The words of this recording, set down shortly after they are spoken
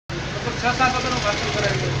6-7 વખતનું parcel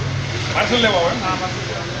કરાવી. Parcel લેવા હોય? હા, પાર્સલ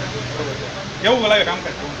કરાવી. બરોબર છે. કેવું લાગે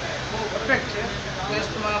કામકાજ? બહુ પરફેક્ટ છે.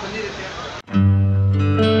 ટેસ્ટમાં બધી રીતે.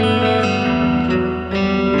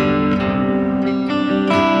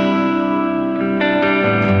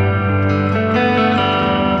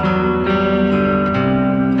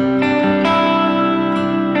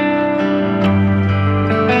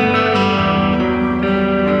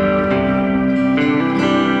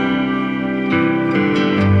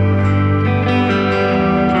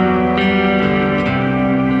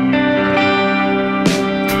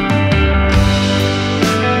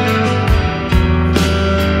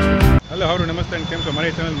 કેમ છો?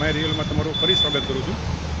 મારી ચેનલ માય રિયલમાં તમારું ફરી સ્વાગત કરું છું.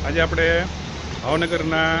 આજે આપણે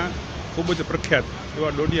ભાવનગરના ખૂબ જ પ્રખ્યાત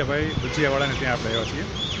એવા ડોડિયાભાઈ ભજીયાવાળાને ત્યાં આપણે આવ્યા છીએ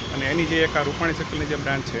અને એની જે એક આ રૂપાણી સર્કલની જે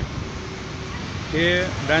બ્રાન્ચ છે એ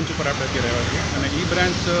બ્રાન્ચ ઉપર આપણે અત્યારે આવ્યા છીએ અને એ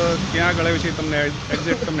બ્રાન્ચ ક્યાં આગળ આવી છે તમને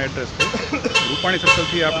એક્ઝેક્ટ તમને એડ્રેસ છે. રૂપાણી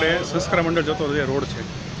સર્કલથી આપણે સંસ્કાર મંડળ જતો જે રોડ છે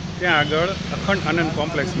ત્યાં આગળ અખંડ આનંદ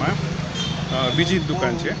કોમ્પ્લેક્સમાં બીજી જ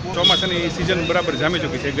દુકાન છે. ચોમાસાની સિઝન બરાબર જામી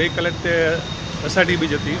ચૂકી છે. ગઈકાલે તે અષાઢી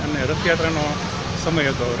બીજ હતી અને રથયાત્રાનો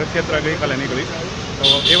સમય હતો. રથયાત્રા ગઈકાલે નીકળી તો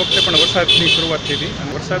એ વખતે પણ વરસાદની શરૂઆત થઈ હતી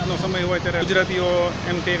અને વરસાદનો સમય હોય ત્યારે ગુજરાતીઓ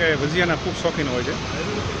એમ કહે કે ભજીયાના ખૂબ શોખીન હોય છે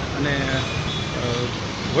અને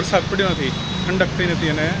વરસાદ પડ્યો નથી, ઠંડક થઈ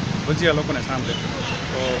નથી અને ભજીયા લોકોને સાંભળે.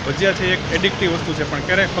 તો ભજીયા છે એક એડિક્ટિવ વસ્તુ છે પણ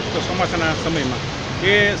ક્યારેક ફક્ત ચોમાસાના સમયમાં.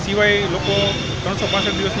 એ સિવાય લોકો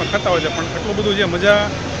 365 દિવસમાં ખાતા હોય છે પણ એટલું બધું જે મજા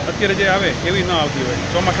અત્યારે જે આવે એવી ન આવતી હોય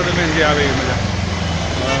ચોમાસા દરમિયાન જે આવે એવી મજા.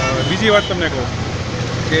 બીજી વાત તમને કહું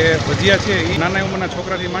કે ભજીયા છે એ નાના ઉંમરના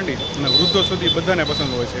છોકરાથી માંડી અને વૃદ્ધો સુધી બધાને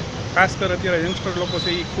પસંદ હોય છે. ખાસ કર અત્યારે યંગસ્ટર લોકો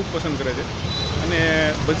છે એ ખૂબ પસંદ કરે છે અને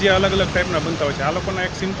ભજીયા અલગ અલગ ટાઈપના બનતા હોય છે. આ લોકોના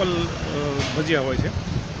એક સિમ્પલ ભજીયા હોય છે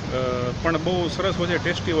પણ બહુ સરસ હોય છે,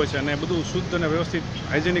 ટેસ્ટી હોય છે અને બધું શુદ્ધ અને વ્યવસ્થિત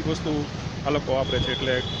હાઇજેનિક વસ્તુ આ લોકો વાપરે છે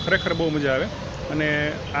એટલે ખરેખર બહુ મજા આવે. અને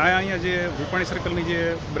આ અહીંયા જે રૂપાણી સર્કલની જે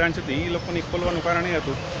બ્રાન્ચ હતી એ લોકોની ખોલવાનું કારણ એ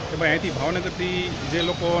હતું કે ભાઈ અહીંથી ભાવનગરથી જે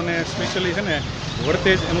લોકોને સ્પેશિયલી છે ને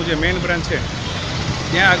વર્તેજ એનું જે મેઇન બ્રાન્ચ છે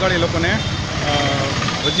ત્યાં આગળ એ લોકોને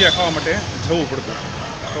ભજીયા ખાવા માટે જવું પડતું.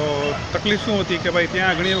 તો તકલીફ શું હતી કે ભાઈ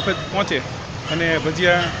ત્યાં ઘણી વખત પહોંચે અને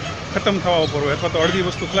ભજીયા ખતમ થવા ઉપર હોય અથવા તો અડધી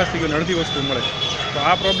વસ્તુ ખલાસ થઈ ગઈ અને અડધી વસ્તુ મળે. તો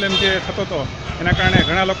આ પ્રોબ્લેમ જે થતો હતો એના કારણે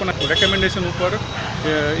ઘણા લોકોના રેકમેન્ડેશન ઉપર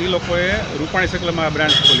એ લોકોએ રૂપાણી સર્કલમાં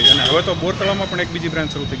બ્રાન્ચ ખોલી અને હવે તો બોરતળાવમાં પણ એક બીજી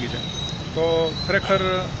બ્રાન્ચ શરૂ થઈ ગઈ છે. તો ખરેખર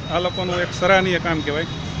આ લોકોનું એક સરાહનીય કામ કહેવાય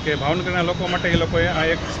કે ભાવનગરના લોકો માટે એ લોકોએ આ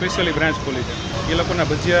એક સ્પેશિયલી બ્રાન્ચ ખોલી છે. એ લોકોના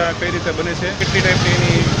ભજીયા કઈ રીતે બને છે, કેટલી ટાઈપની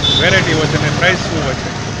એની વેરાયટી હોય છે અને પ્રાઇસ શું હોય છે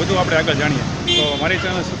બધું આપણે આગળ જાણીએ. તો મારી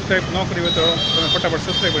ચેનલ સબસ્ક્રાઈબ ન કરી હોય તો તમે ફટાફટ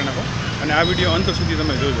સબસ્ક્રાઈબ કરી નાખો અને આ વિડીયો અંત સુધી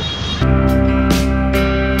તમે જોજો.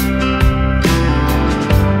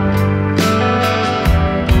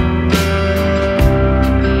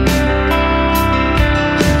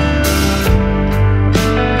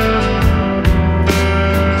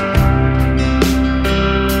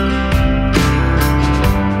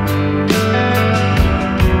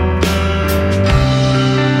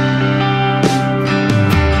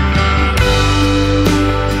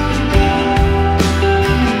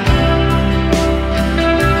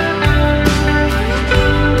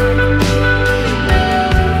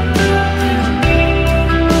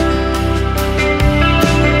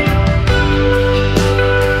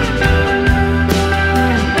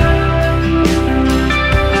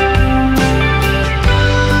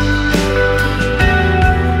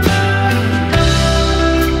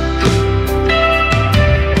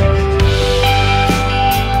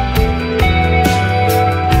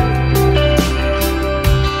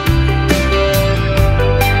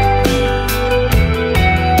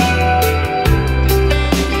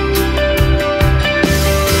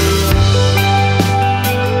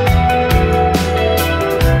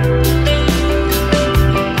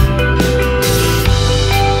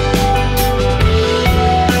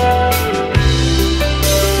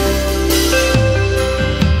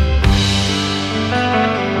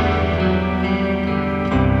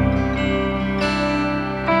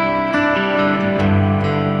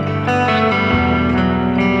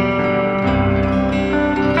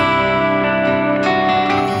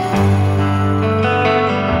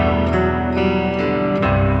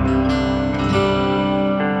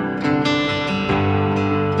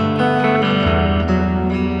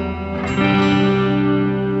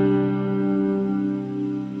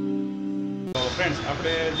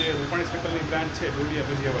 આપણે જે રૂપાણી સર્કલની બ્રાન્ચ છે ડોડિયા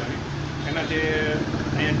ભજીયાવાળાની એના જે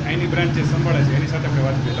અહીંની બ્રાન્ચ જે સંભાળે છે એની સાથે આપણે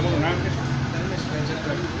વાત કરીએ. તમારું નામ છે?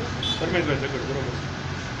 ધર્મેશભાઈ જગડ. બરોબર.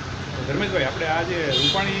 તો ધર્મેશભાઈ, આપણે આ જે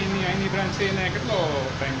રૂપાણીની અહીંની બ્રાન્ચ છે એને કેટલો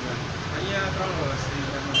ટાઈમ છે? અહીંયા 3 વર્ષ.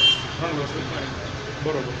 3 વર્ષ.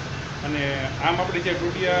 બરોબર. અને આમ આપણી જે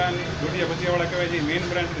દોડિયા ભજીયાવાળા કહેવાય જે મેઇન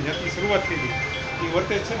બ્રાન્ચ જ્યાંથી શરૂઆત થઈ હતી એ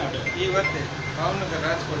વર્તેજ છે ને આપણે? એ વર્તેજ ભાવનગર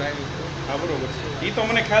રાજકોટ આવ્યું. હા બરોબર. એ તો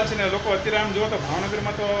મને ખ્યાલ છે ને, લોકો અત્યારે આમ જુઓ તો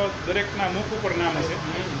ભાવનગરમાં તો દરેકના મુખ ઉપર નામ હશે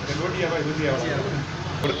કે દોડિયાભાઈ ભજીયાવાળા.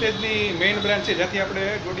 વર્તેજની મેઇન બ્રાન્ચ છે જ્યાંથી આપણે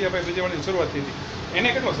દોડિયાભાઈ ભજીયાવાળાની શરૂઆત થઈ હતી, એને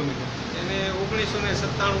કેટલો સમય થયો? એને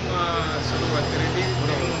 1997માં શરૂઆત કરી હતી.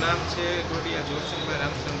 એનું નામ છે દોડિયા જોરસંગભાઈ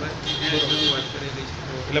રામચંદ્રભાઈ, એને શરૂઆત કરેલી છે.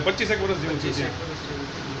 એટલે 25 વર્ષ જેવું છે.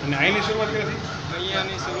 અને અહીંની શરૂઆત કરી હતી?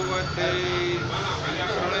 અહીંયાની શરૂઆત થઈ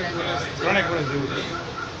 3 વર્ષ જેવું છે.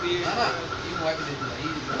 19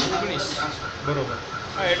 બરોબર.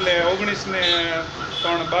 હા એટલે 19 ને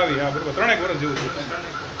 3 22. હા બરોબર, 3 વર્ષ જેવું છે.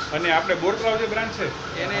 અને આપણે બોરતલાવ જે બ્રાન્ચ છે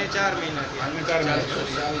એને 4 મહિના થયા. અને 4 મહિના.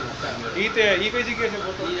 ઈ કઈ જગ્યાએ છે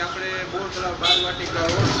બોરતલાવ? ઈ આપણે બોરતલાવ બાલવાટિકા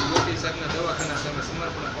રોડ મોટી દવાખાના સામે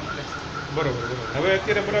સમર્પણ કોમ્પ્લેક્સ. બરોબર બરોબર. હવે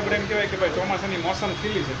અત્યારે બરાબર એમ કહેવાય કે ભાઈ ચોમાસાની મોસમ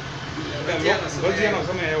ખીલી છે, ભજીયાનો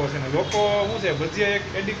સમય આવ્યો છે ને લોકો શું છે, ભજીયા એક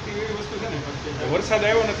એડિક્ટિવ એવી વસ્તુ છે ને, વરસાદ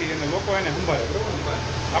આવ્યો નથી અને લોકો એને સંભાળે. બરોબર.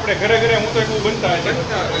 આપણે ઘરે હું તો એક બનતા છે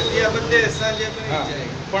ભજીયા બધે સાંજે બની જાય.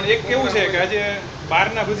 પણ એક કેવું છે કે આજે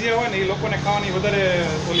બહારના ભજીયા હોય ને એ લોકોને ખાવાની વધારે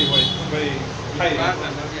ઓલી હોય ભાઈ ખાઈ.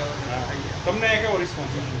 બહારના ભજીયા તમને કેવો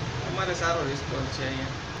રિસ્પોન્સ છે? અમારે સારો રિસ્પોન્સ છે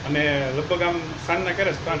અહીંયા. અને લગભગ આમ સાંજના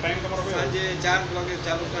ક્યારે ટાઈમ તમારો? સાંજે 4 વાગે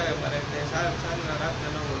ચાલુ થાય અમારે, સાંજના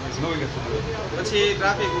રાતના 9 વાગે સુધી. પછી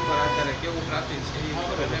ટ્રાફિક ઉપર આધારે કેવું ટ્રાફિક છે એ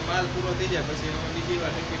ઉપર, એટલે માલ પૂરો થઈ જાય પછી બીજી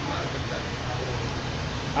વાર ટિકિટ માલ કરતા.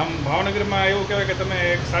 આમ ભાવનગરમાં એવું કહેવાય કે તમે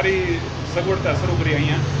એક સારી સગવડતા શરૂ કરી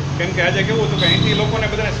અહીંયા, કેમ કે આજે કેવું હતું કે અહીંથી લોકોને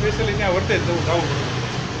બધાને સ્પેશિયલી ત્યાં વર્તેજ જવું પડે.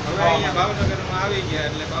 હવે અહીંયા ભાવનગરમાં આવી ગયા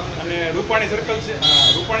એટલે ભાવનગર અને રૂપાણી સર્કલ છે,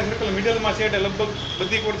 રૂપાણી સર્કલ મિડલમાં છે એટલે લગભગ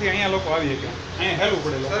બધી કોરથી અહીંયા લોકો આવી ગયા. અહીંયા હેલું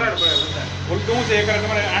પડે, સરળ પડે બધા. ઉલટું શું છે, એક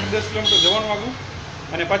તમારે 8-10 કિલોમીટર જવાનું આગું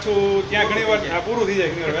અને પાછું ત્યાં ઘણી વાર પૂરું થઈ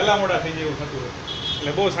જાય, ઘણી વાર વહેલા મોડા થઈ જાય એવું થતું હોય.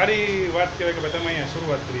 એટલે બહુ સારી વાત કહેવાય કે ભાઈ તમે અહીંયા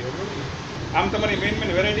શરૂઆત કરી. આમ તમારી મેઇન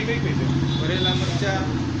વેરાયટી કઈ છે? ભરેલા મરચા,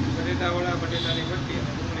 બટેટાવાળા, બટેટાની ભટ્ટી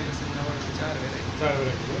અને ડુંગળી લસણવાળા 4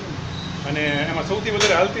 વેરાયટી. અને એમાં સૌથી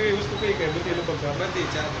વધારે હાલતી એવી વસ્તુ કઈ કે બધી લોકો બધી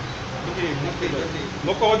 4 બધી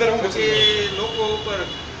લોકો વધારે હું પછી લોકો ઉપર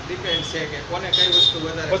ડિપેન્ડ છે કે કોને કઈ વસ્તુ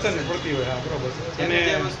વધારે પસંદ પડતી હોય. હા બરોબર. અને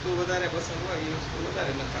જે વસ્તુ વધારે પસંદ હોય એ વસ્તુ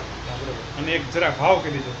વધારે નખાવે. બરોબર. અને એક જરા ભાવ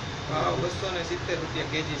કહી દીધો. ભાવ 270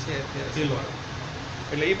 રૂપિયા કેજી છે અત્યારે કિલો.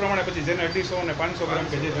 એટલે એ પ્રમાણે પછી જેને 250 અને 500 ગ્રામ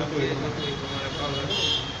કે જે જોતું હોય એ પ્રમાણે ભાવ લાગે.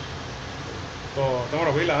 તો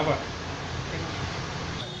તમારો વહેલા આભાર.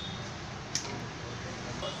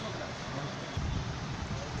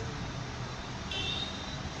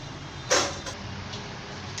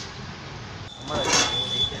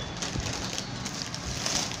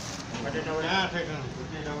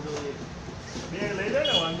 લઈ લે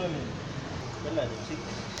ને, વાંધો નહીં.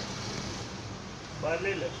 બહાર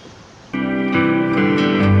લઈ લે.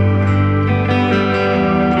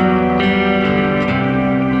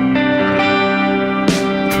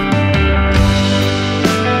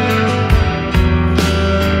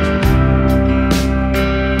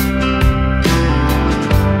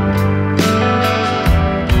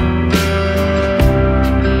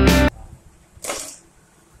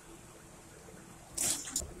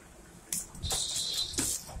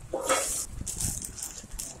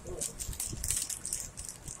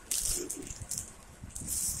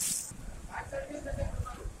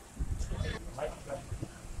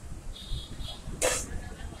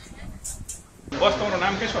 બોસ તમારું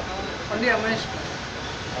નામ કહેશો? મહેશભાઈ.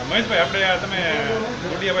 મહેશભાઈ, આપણે તમે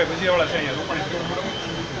દોડિયાભાઈ ભજીયાવાળા છે અહીંયા રૂપાણી,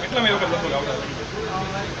 કેટલા વખત લગભગ આવતા?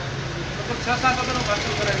 6-7 વખતનું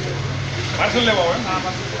પાર્સલ કરાવ્યું. પાર્સલ લેવા હોય? હા,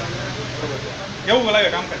 પાર્સલ કરાવ્યું. કેવું લાગે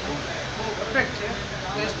કામકાજ? બહુ પરફેક્ટ છે.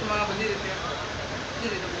 ટેસ્ટમાં બધી રીતે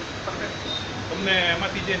પરફેક્ટ છે. તમને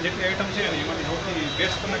એમાંથી જેટલી આઈટમ છે ને એમાંથી સૌથી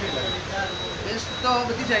બેસ્ટ તમને કઈ લાગે? બેસ્ટ તો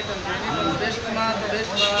બધી જ આઈટમ છે, પણ બેસ્ટમાં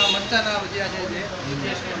મરચાના ભજીયા છે જે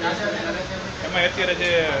એમાં અત્યારે જે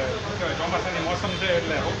ચોમાસાની મોસમ છે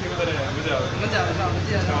એટલે સૌથી વધારે મજા આવે.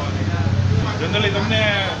 ભજીયા. જનરલી તમને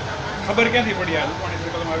ખબર ક્યાંથી પડી આ રૂપાણી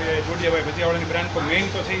સર્કલમાં આવી દોડિયાભાઈ ભજીયાવાળાની બ્રાન્ડ તો મેઇન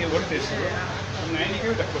તો છે એ વર્તેજ છે, તમને એની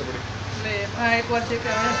કેવી રીતે ખબર પડી? એટલે એમાં એક વાત છે કે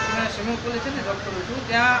અમે સ્વિમિંગ પુલ છે ને જોબ કરું છું,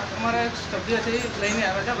 ત્યાં અમારા એક સભ્ય છે લઈને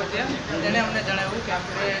આવે છે ભજીયા. તેને અમને જણાવ્યું કે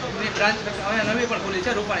આપણે એમની બ્રાન્ચ હવે નવી પણ ખુલી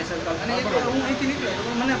છે રૂપાણી સર્કલ, અને એક વાર હું અહીંથી નીકળ્યો તો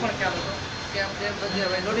મને પણ ખ્યાલ હતો કે આપણે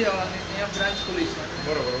ભજીયાભાઈ દોડિયાવાળાની અહીંયા બ્રાન્ચ ખુલી છે.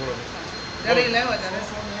 બરોબર. ત્યારે એ લાવ્યા ત્યારે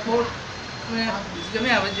બહુ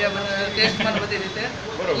જમ્યા ભજીયા ટેસ્ટમાં બધી રીતે,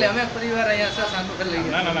 એટલે અમે પરિવાર અહીંયા સાંતો કરી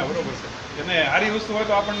લઈએ. ના બરોબર છે. અને સારી વસ્તુ હોય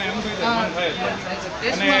તો આપણને એમ થઈ જાય, મન થાય.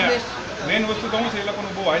 અને મેઇન વસ્તુ તો શું છે, એ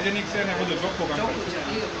લોકોનું બહુ હાઇજેનિક છે અને બધું ચોખ્ખું કામ છે.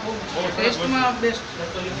 ટેસ્ટમાં બેસ્ટ.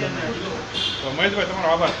 તો મહેશભાઈ, તમારો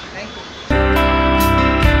આભાર. Thank you.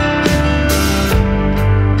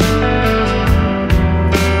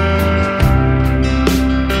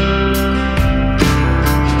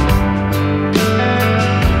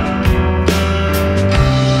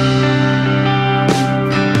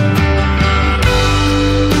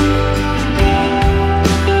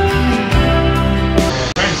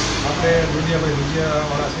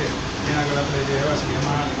 ત્યાં આગળ આપણે જે એવા છીએ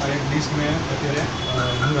એમાં આ એક ડીશ મેં અત્યારે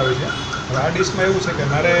મંગાવી છે. હવે આ ડીશમાં એવું છે કે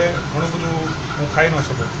મારે ઘણું બધું હું ખાઈ ન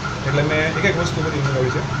શકું એટલે મેં એક વસ્તુ બધી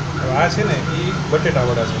મંગાવી છે. હવે આ છે ને એ બટેટા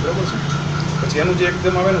વડા છે, બરાબર છે. પછી એનું જે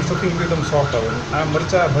એકદમ આવે ને સ્ટફિંગ એકદમ સોફ્ટ આવે, આ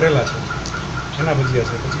મરચાં ભરેલા છે એના ભજીયા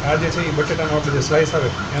છે. પછી આ જે છે એ બટેટાનો આપણે જે સ્લાઇસ આવે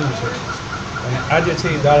એનું છે. અને આ જે છે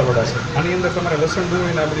એ દાળ વડા છે. આની અંદર તમારે લસણ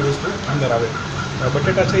ડુંગળીને આ બધી વસ્તુ અંદર આવે.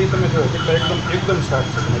 બટેટા છે એ તમે જુઓ કેટલા એકદમ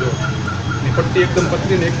સોફ્ટ છે. તમે જુઓ એની પટ્ટી એકદમ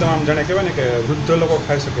પતલી ને એકદમ આમ જાણે કહેવાય ને કે વૃદ્ધ લોકો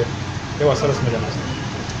ખાઈ શકે એવા સરસ મજાના છે.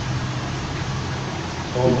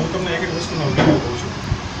 તો હું તમને એક વસ્તુનો રિવ્યુ કહું છું.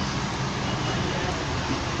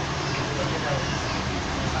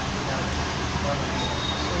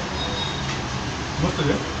 મસ્ત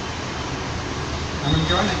છે. આમ એમ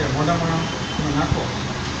કહેવાય ને કે મોઢામાં તમે નાખો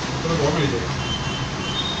તરત ઓગળી જાય.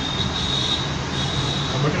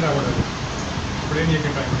 બટેટા વડા છે આપણે એની એક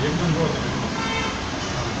ટાઈમ એકદમ જુઓ તમે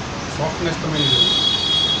સોફ્ટનેસ તમે નહીં જુઓ.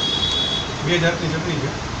 બે જાતની ચટણી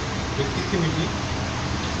છે, એક તીખી મીઠી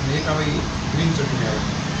અને એક આવે એ ગ્રીન ચટણી આવે.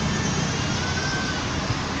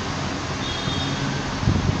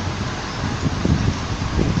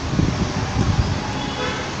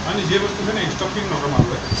 આની જે વસ્તુ છે ને એ સ્ટફિંગનો પ્રમાણ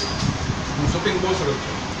હોય. સ્ટફિંગ બહુ સરસ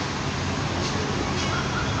છે.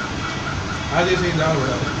 આ જે છે એ દાળ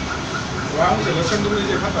વડા છે. આ શું છે લસણ ડુંગળી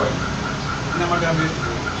જે ખાતા હોય એના માટે આ બેસ્ટ છે.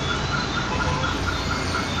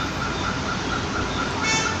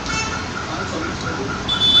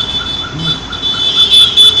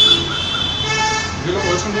 જે લોકો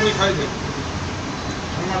લસણ ડુંગળી ખાય છે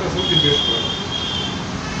એના માટે સૌથી બેસ્ટ હોય.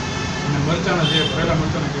 અને મરચાના જે પહેલા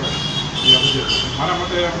મરચાના કહેવાય એ આપણે મારા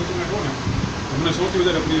માટે આપણે તમને કહું ને મને સૌથી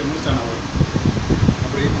વધારે પ્રિય મરચાના હોય.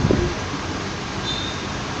 આપણે એ પણ ખાઈએ.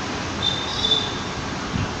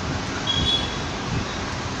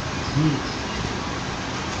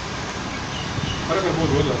 ખરેખર બહુ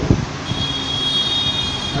રોજ આવે.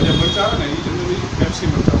 આ જે મરચાં આવે ને એ જનરલી પેપ્સી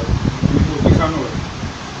મરચાં હોય, એ બહુ તીખા ન હોય,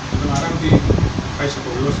 તમે આરામથી ખાઈ શકો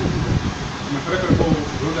વ્યવસ્થિત રીતે. અને ખરેખર બહુ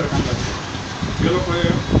જોરદાર કાંતા છે. જે લોકોએ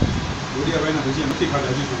દોડિયાભાઈના ભજીયા નથી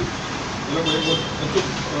ખાધા હજી સુધી એ લોકો એક બહુ અચૂક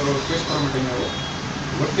ટેસ્ટ કરવા માટે અહીંયા આવો.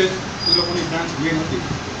 વર્તેજ એ લોકોની બ્રાન્ચ મેઇન હતી,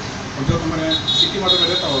 પણ જો તમારે સિટીમાં તમે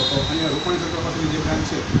રહેતા હો તો અહીંયા રૂપાણી-સર્કલ પાસેની જે બ્રાન્ચ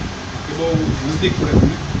છે એ બહુ નજદીક પડે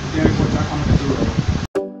તમને, ત્યાં એક વાર ચાખવા માટે જરૂર આવે.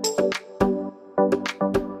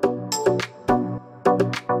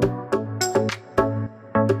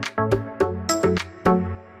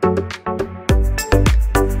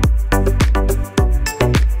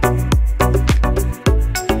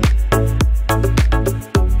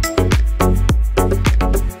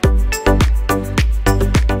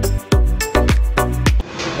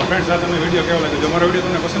 ફ્રેન્ડ્સ, આ તમને વિડીયો કેવો લાગે? જો મારો વિડીયો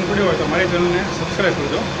તમને પસંદ પડ્યો હોય તો મારી ચેનલને સબસ્ક્રાઈબ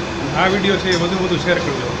કરજો. આ વિડીયો છે એ વધુ શેર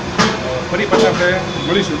કરજો. ફરી પાછા આપણે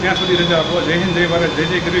મળીશું. ત્યાં સુધી રજા આપો. જય હિન્દ, જય ભારત,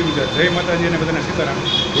 જય ગરવી ગુજરાત, જય માતાજી અને બધાને સીતારામ.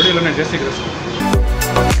 વડીલોને જય શ્રી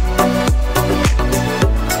કૃષ્ણ.